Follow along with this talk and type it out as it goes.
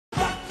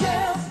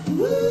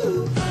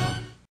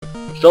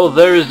So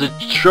there is a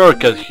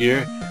shortcut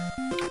here,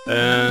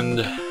 and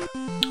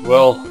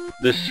well,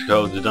 this is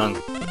how it's done.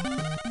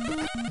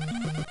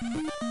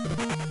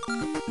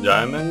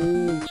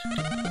 Diamond,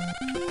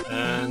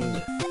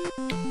 and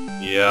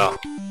yeah,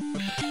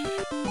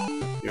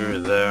 you're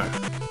there.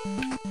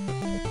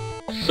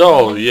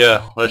 So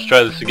yeah, let's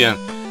try this again.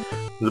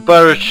 The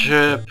pirate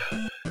ship,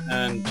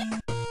 and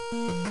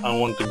I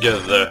want to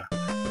get there.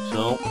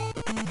 So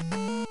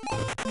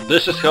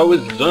this is how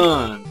it's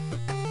done.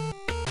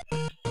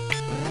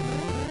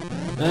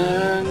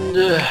 And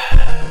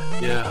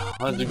yeah,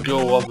 let's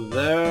go up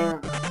there.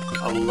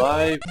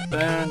 Alive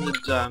and the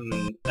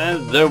diamond.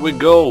 And there we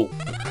go.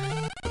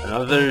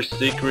 Another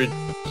secret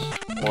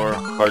or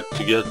hard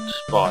to get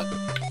spot.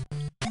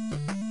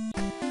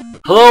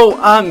 Hello,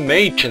 I'm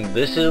H and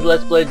this is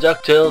Let's Play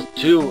DuckTales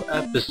 2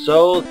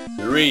 Episode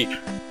 3.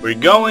 We're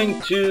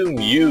going to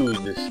Mew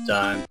this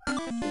time.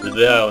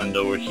 The island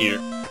over here.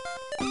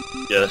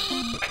 Yes.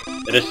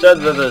 It is said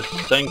that a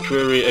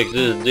sanctuary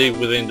exists deep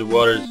within the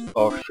waters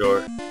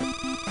offshore.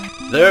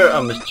 There,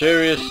 a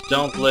mysterious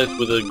stone plate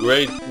with a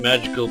great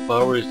magical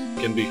powers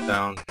can be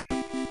found.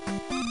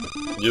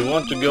 Do you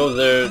want to go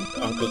there,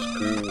 Uncle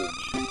Scrooge?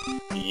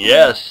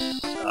 Yes,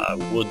 I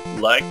would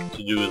like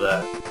to do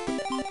that.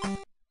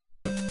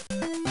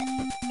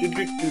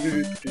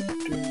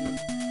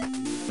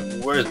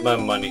 Where's my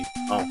money?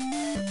 Oh,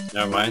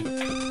 never mind.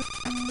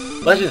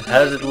 Legend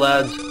has it,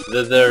 lads,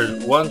 that there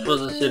once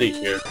was a city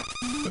here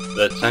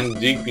that sank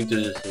deep into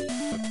the sea.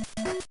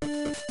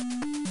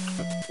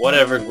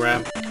 Whatever,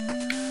 Graham.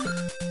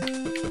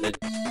 It's,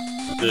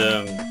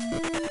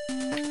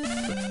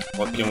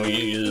 what can we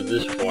use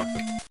this for?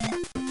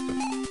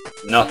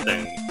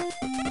 Nothing.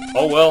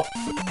 Oh well.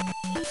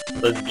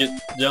 Let's get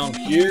down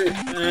here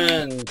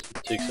and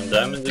take some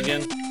diamonds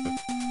again.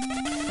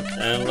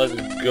 And let's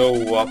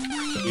go up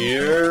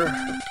here.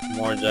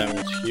 More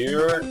diamonds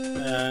here.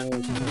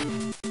 And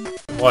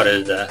what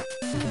is that?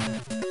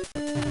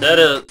 Is that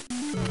a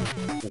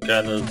some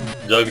kind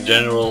of Doug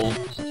General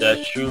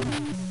statue?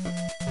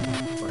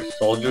 Or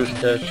soldier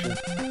statue?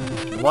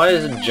 Why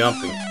is it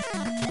jumping?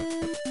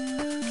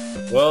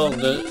 Well,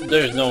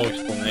 there's no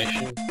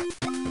explanation.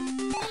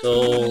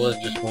 So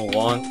let's just move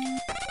on.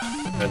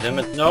 God damn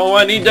it. No,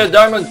 I need that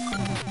diamond!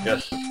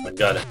 Yes, I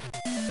got it.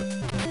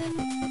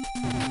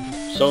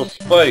 So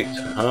spiked,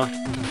 huh?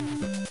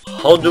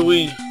 How do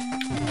we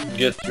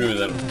get through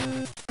them?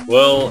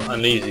 Well,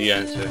 an easy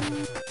answer.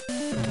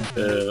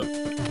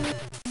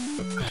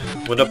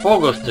 With a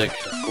pogo stick,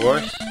 of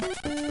course.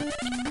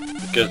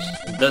 Because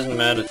it doesn't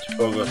matter to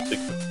pogo stick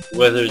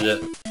whether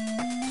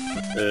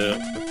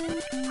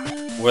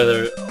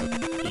whether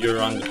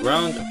you're on the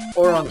ground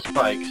or on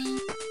spikes.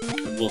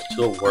 It will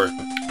still work.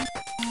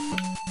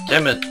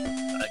 Damn it!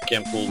 I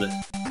can't pull this.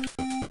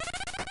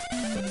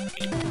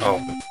 Oh.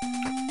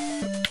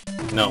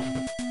 No.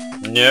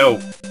 No!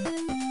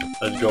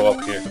 Let's go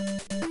up here.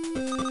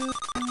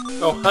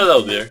 Oh,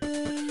 hello there.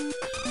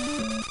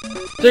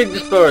 Take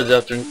this power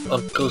adapter,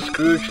 Uncle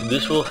Scrooge.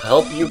 This will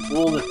help you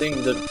pull the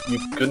thing that you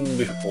couldn't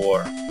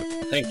before.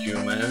 Thank you,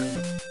 man.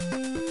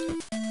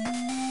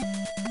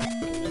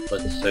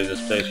 Let's save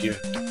this place here.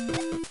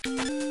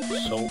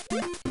 So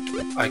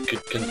I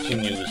could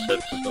continue this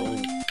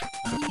episode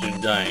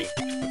after dying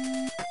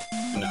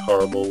in a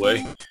horrible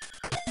way.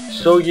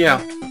 So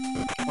yeah,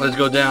 let's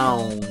go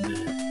down.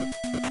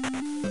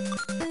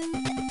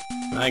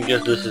 I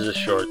guess this is a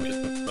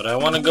shortcut, but I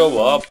want to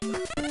go up.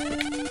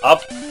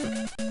 Up.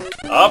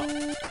 Up.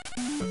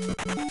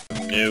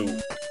 No.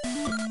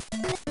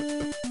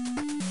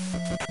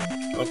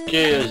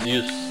 Okay, as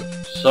you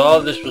saw,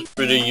 this was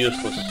pretty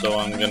useless, so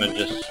I'm gonna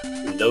just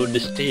load the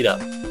state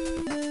up.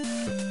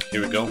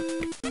 Here we go.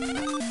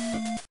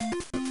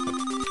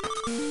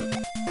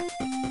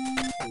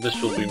 This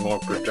will be more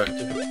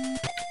productive.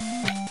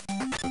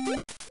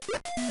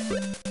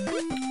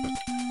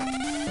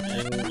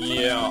 And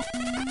yeah,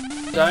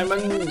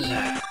 diamonds,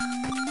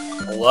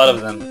 a lot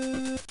of them.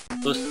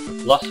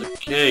 Lots of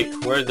cake.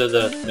 Where did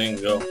that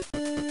thing go?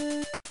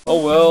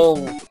 Oh well,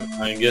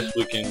 I guess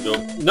we can go.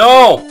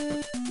 No!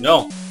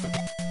 No!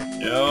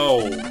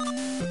 No!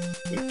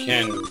 We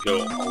can't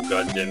go. Oh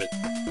god damn it.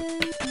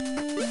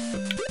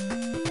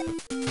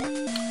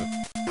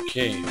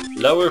 Okay,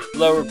 flower,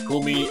 flower,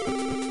 pull me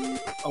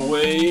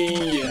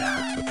away.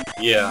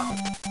 Yeah.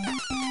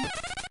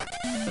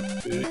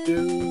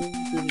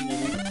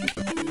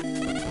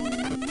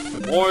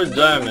 More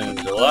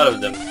diamonds, a lot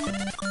of them.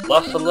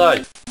 Lost a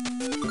life.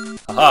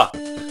 Haha!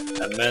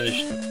 I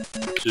managed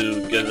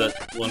to get that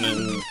one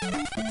in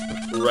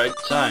the right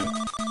time.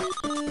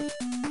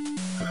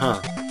 Huh.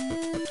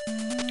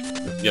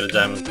 Let's get a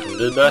diamond from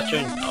this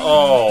bastard.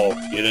 Oh,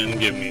 he didn't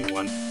give me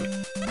one.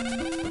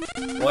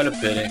 What a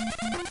pity.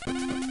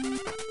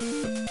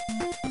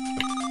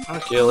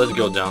 Okay, let's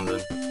go down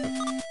then.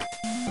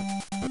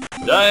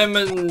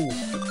 Diamonds!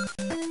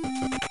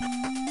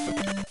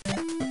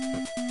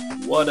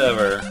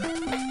 Whatever.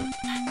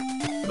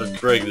 Let's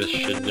break this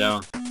shit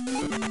down.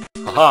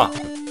 Haha!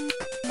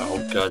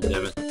 Oh god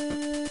damn it.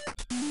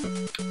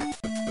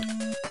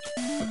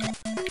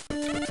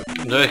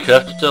 Do I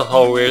have to tell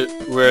how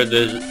where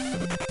did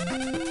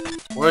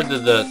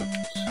that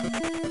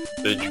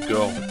bitch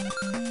go?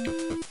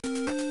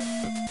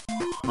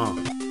 Huh.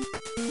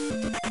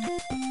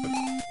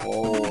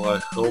 Oh, I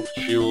hope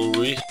she will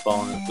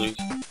respawn at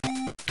least.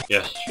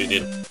 Yes, she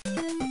did.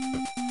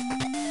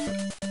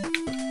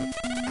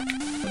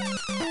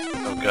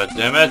 Oh god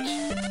damn it!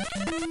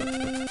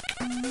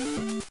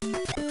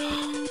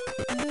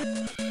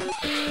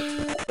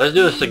 Let's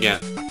do this again.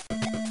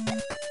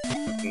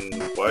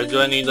 Why do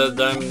I need that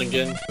diamond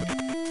again?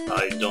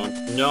 I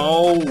don't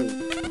know.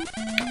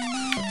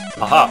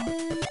 Haha!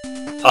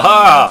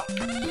 Haha!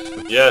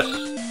 Yes,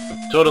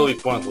 totally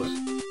pointless.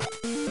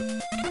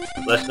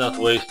 Let's not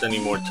waste any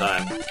more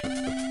time.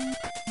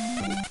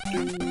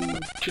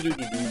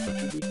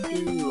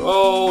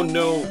 Oh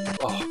no!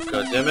 Oh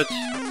god damn it!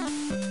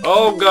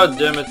 Oh god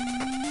damn it!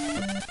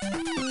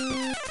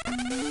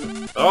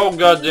 Oh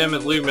god damn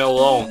it! Leave me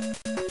alone!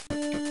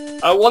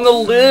 I wanna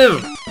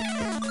live!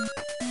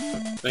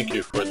 Thank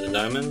you for the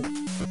diamond.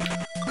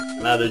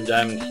 Another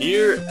diamond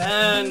here,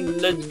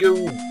 and let's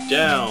go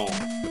down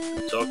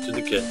and talk to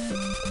the kid.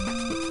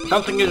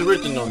 Something is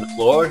written on the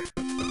floor.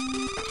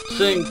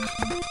 Sink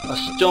a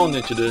stone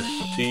into the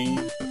sea.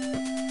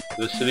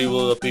 The city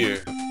will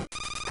appear.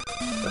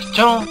 A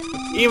stone?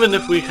 Even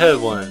if we had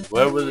one,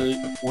 where would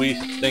we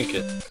sink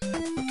it?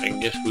 I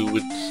guess we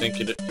would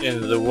sink it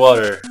in the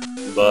water,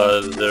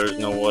 but there's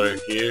no water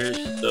here,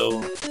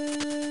 so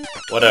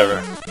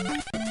whatever.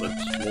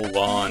 Let's move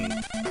on.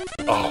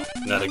 Oh,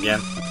 not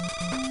again.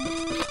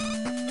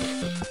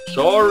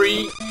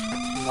 Sorry,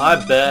 my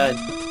bad.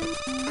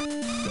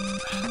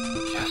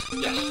 Yes,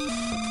 yes.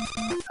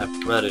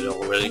 I've read it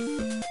already.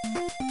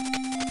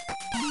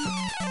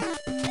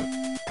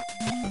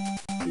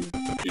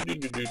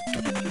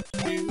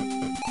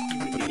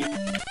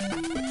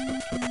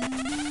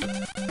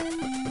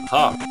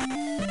 Aha!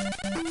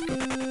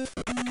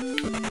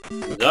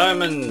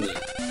 Diamond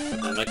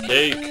and a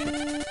cake.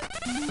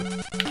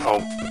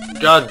 Oh,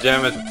 god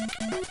damn it!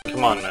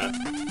 Come on, man.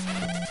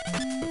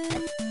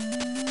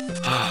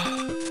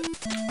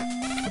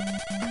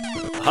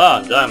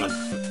 Aha, diamond.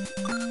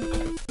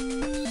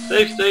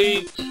 Safe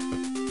state,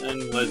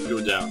 and let's go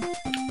down.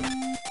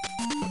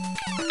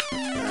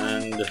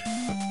 And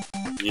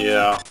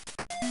yeah,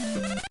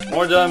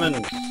 more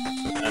diamonds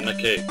and a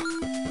cake.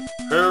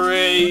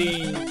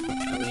 Hooray!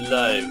 I'm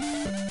alive.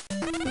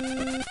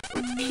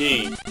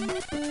 Okay.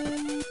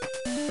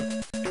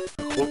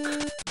 Hook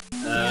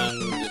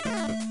and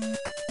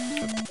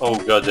oh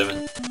god damn it!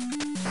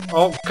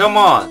 Oh come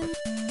on!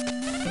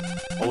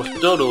 I was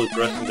totally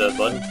pressing that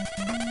button.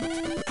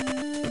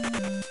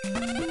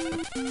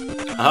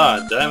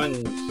 Aha,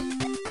 diamonds!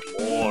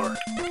 More.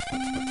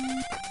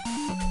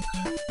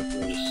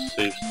 Let me just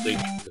save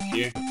state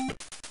here.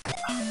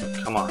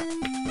 Come on.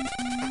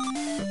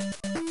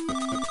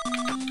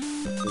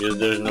 Because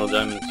there's no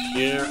diamonds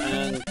here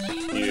and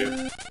here.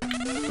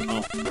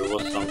 Oh, there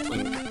was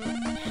something.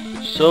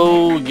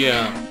 So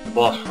yeah,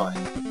 boss fight.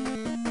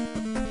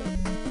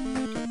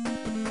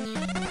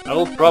 I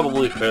will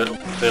probably fail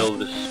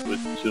this with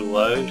 2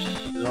 lives,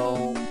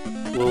 so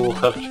we'll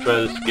have to try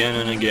this again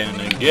and again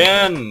and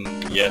again.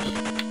 Yes.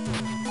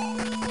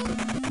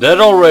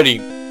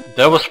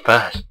 That was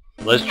fast.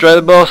 Let's try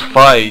the boss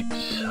fight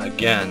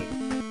again.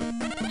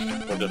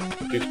 For the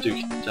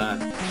 50th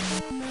time.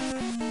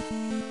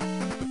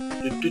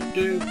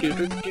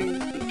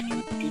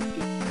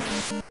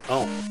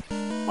 Oh,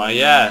 my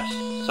ass.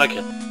 Suck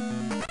it.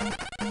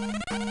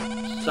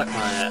 Suck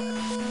my ass.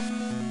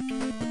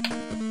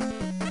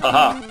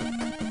 Haha.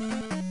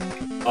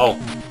 Oh.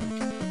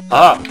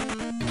 Haha.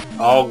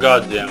 Oh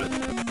god damn it.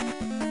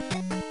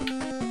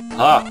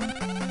 Aha!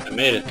 I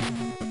made it.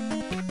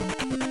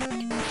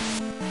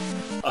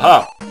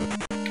 Aha!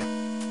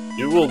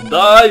 You will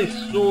die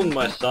soon,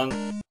 my son.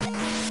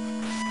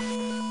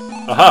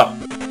 Aha!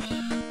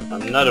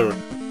 Another.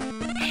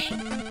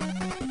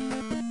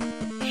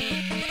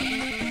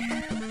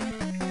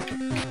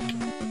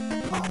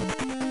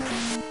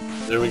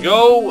 There we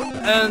go,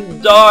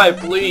 and die,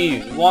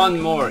 please. One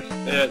more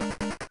hit,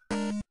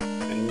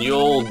 and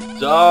you'll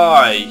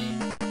die.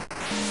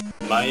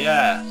 My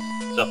ass.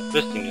 Stop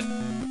fisting it.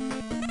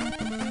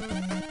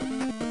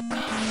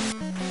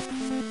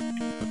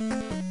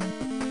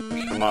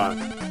 Come on.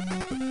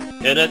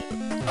 Hit it.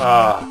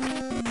 Ah.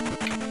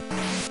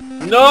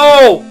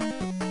 No!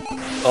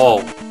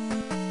 Oh.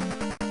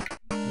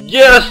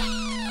 Yes!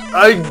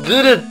 I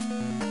did it!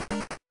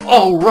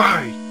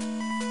 Alright!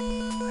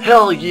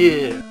 Hell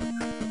yeah!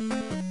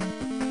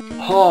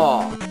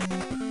 Ha!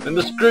 And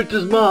the script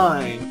is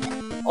mine!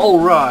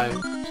 Alright!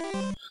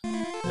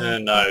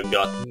 And I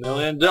got $1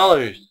 million!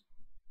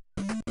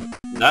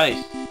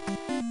 Nice!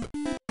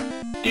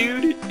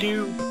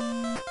 Doo-doo-doo!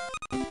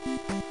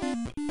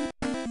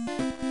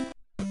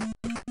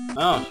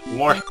 Oh,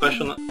 more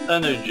special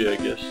energy, I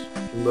guess.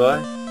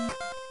 Bye.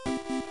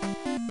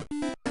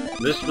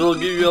 This will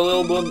give you a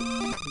little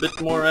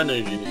bit more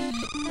energy.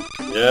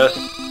 Yes,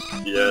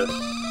 yes.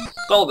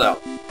 Sold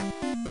out.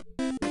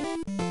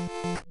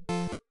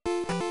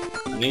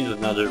 needs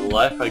another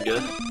life, I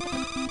guess.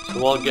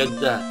 So I'll get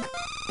that.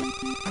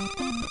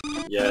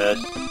 Yes.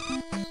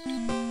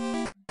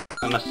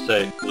 Kinda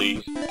safe,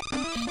 please.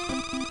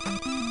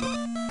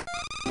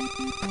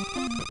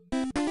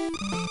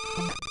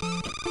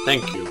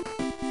 Thank you.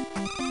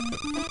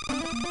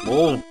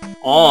 Move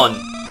on.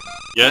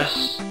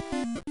 Yes.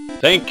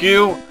 Thank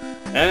you.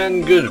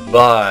 And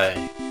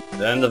goodbye.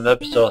 The end of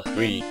episode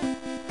 3.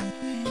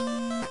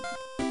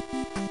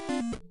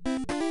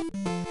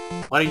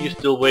 What are you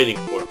still waiting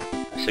for?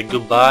 I said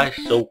goodbye,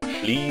 so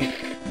please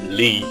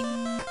leave.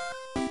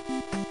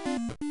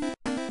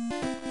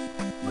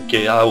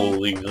 Okay, I will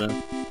leave then.